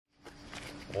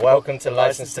Welcome to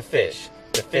License to Fish,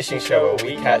 the fishing show where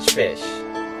we catch fish.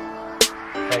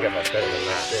 Can't get much better than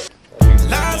that shit.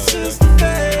 License to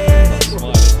fish.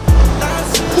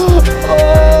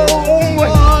 Oh my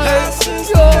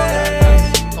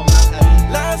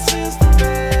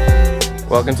God!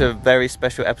 Welcome to a very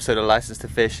special episode of License to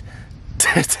Fish.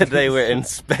 Today we're in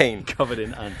Spain. Covered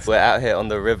in ants. We're out here on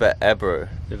the River Ebro.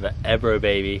 River Ebro,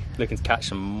 baby. Looking to catch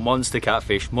some monster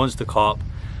catfish, monster carp,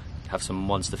 have some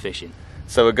monster fishing.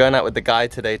 So we're going out with the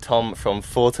guide today, Tom, from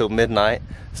 4 till midnight.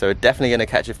 So we're definitely going to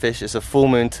catch a fish. It's a full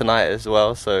moon tonight as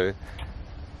well, so...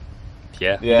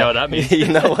 Yeah, you know what that means. You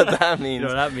know what that means. You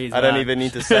know what that means, I don't even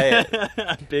need to say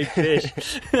it. Big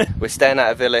fish. We're staying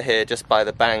at a villa here just by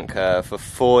the bank for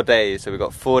 4 days. So we've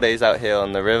got 4 days out here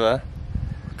on the river.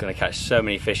 Gonna catch so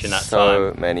many fish in that time.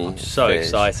 So many I'm so fish.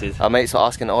 excited. Our mates are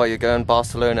asking, oh, you're going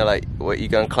Barcelona, like, what, you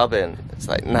going clubbing? It's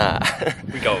like, nah.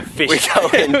 We going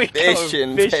fishing. We going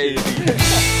fishing, baby.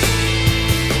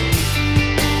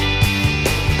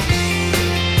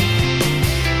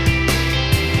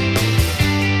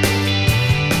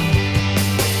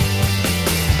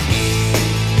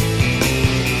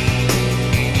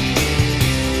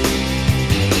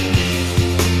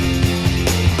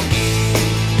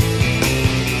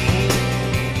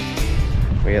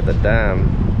 We at the dam.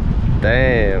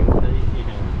 Damn.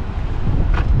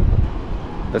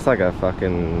 It's like a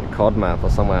fucking COD map or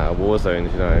somewhere out of war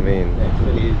zones, you know what I mean?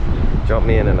 Drop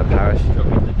me in a parachute. Drop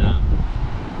me in the dam.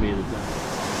 Me in the dam.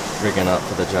 Rigging up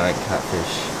for the giant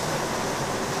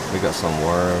catfish. We got some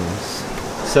worms.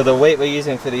 So the weight we're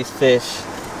using for these fish,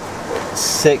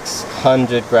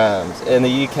 600 grams. In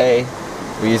the UK,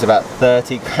 we use about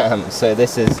 30 grams. So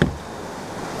this is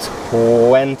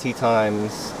 20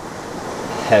 times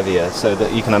heavier, so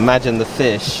that you can imagine the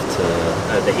fish to...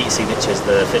 the heat signature is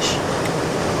the fish.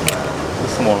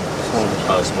 Small.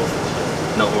 Oh, small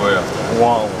fish. Not worried after.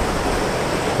 Wow.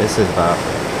 This is about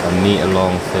a meter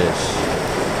long fish.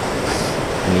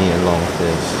 Meter long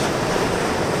fish.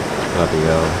 Bloody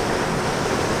hell.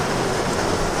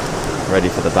 Ready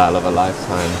for the battle of a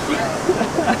lifetime.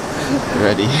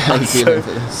 Ready. I'm feeling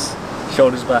for this.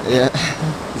 Shoulders back. Yeah.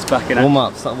 He's backing Warm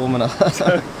up, start warming up.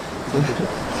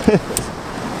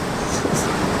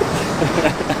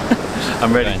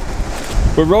 I'm ready.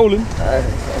 We're rolling.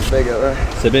 It's bigger though.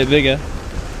 It's a bit bigger.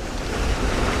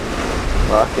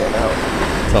 Fucking hell.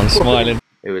 So I'm smiling.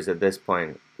 It was at this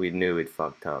point we knew we'd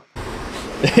fucked up.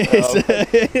 It's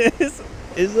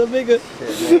a bigger.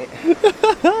 Shit, mate.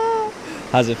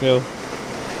 How's it feel?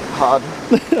 Hard.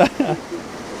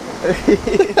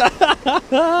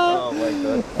 Oh my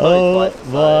god. Oh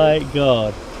my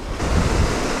god.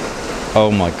 Oh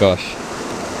my gosh.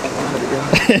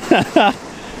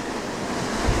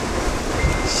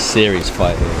 Serious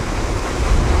fight here.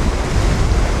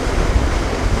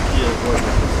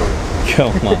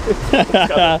 Come on.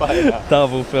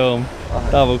 Double film,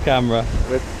 double camera.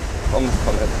 With Tom's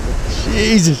comment.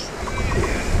 Jesus.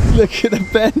 Look at the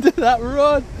bend of that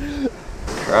rod.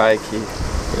 Crikey.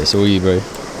 It's all you, bro.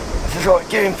 This is what we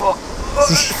came for.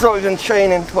 This is what we've been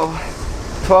training for.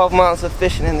 12 months of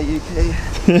fishing in the UK.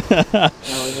 Now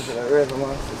we're looking at river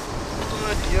monsters.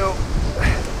 Yo.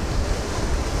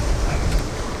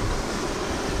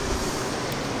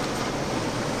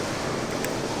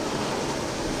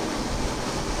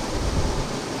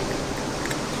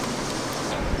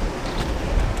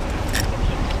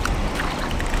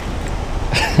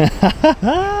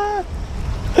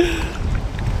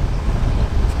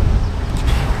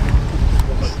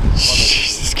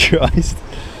 Jesus Christ.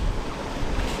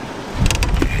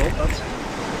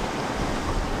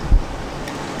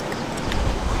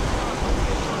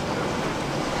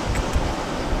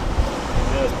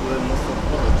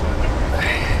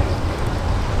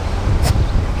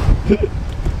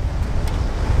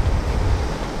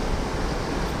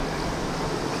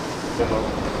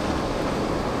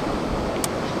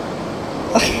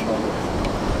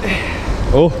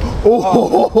 Oh!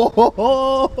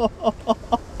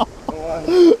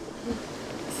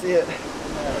 See it?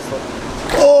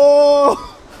 Oh!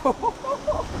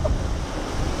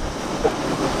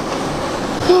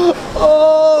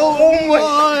 Oh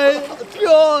my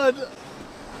god!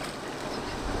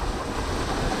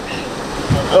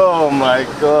 Oh my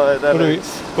god. That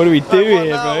What do we do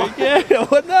here, now? bro? Yeah,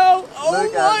 what now? Oh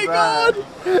Look my at god!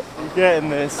 that. You getting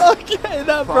this? I'm getting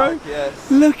that, bro. Fuck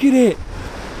yes. Look at it.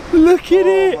 Look at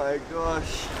it. Oh my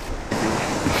gosh.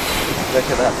 Look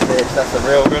at that fish. That's a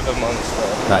real river monster.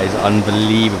 That is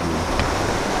unbelievable.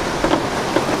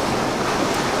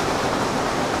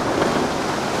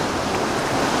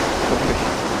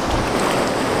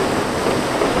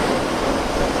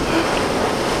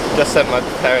 Just sent my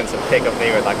parents a pic of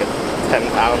me with like a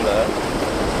 10-pounder.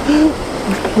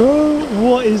 Bro,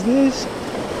 what is this?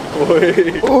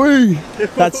 Oi. Oi!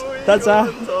 That's a...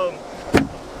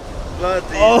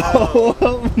 Bloody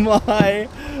Oh my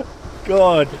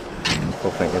god!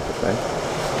 Cool thing is the same.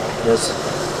 Yes.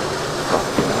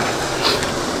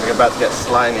 We're about to get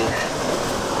slimy.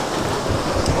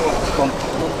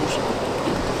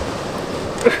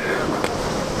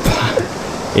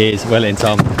 Here's well in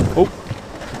Tom. Oh!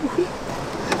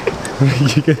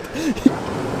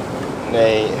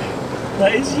 Mate.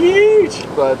 That is huge!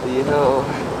 Bloody hell.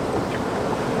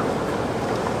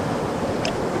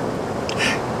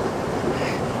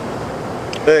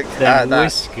 Look at that.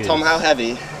 Whiskers. Tom, how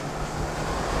heavy?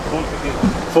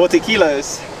 40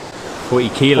 kilos. 40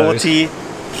 kilos. 40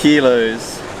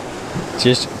 kilos.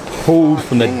 Just pulled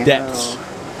from the Fucking depths. hell.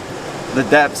 The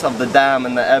depths of the dam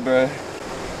in the Ebro.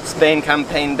 Spain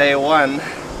campaign day 1.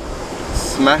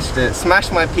 Smashed it.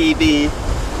 Smashed my PB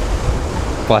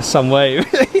By some way.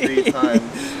 3 times.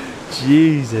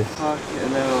 Jesus.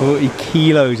 Fucking hell. 40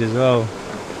 kilos as well.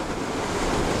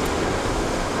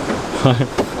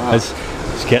 Let's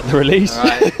get the release.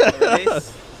 Alright, the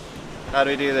release. How do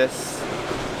we do this?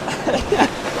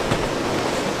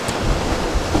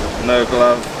 No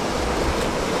glove.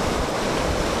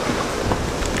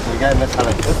 We getting this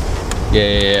like this?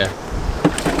 Yeah.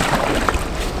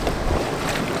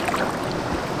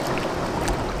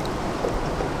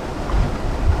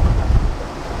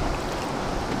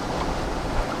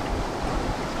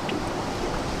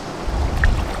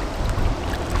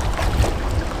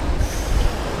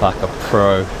 Like a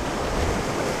pro.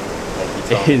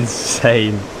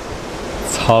 Insane.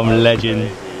 Tom legend.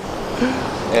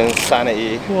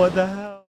 Insanity. What the hell?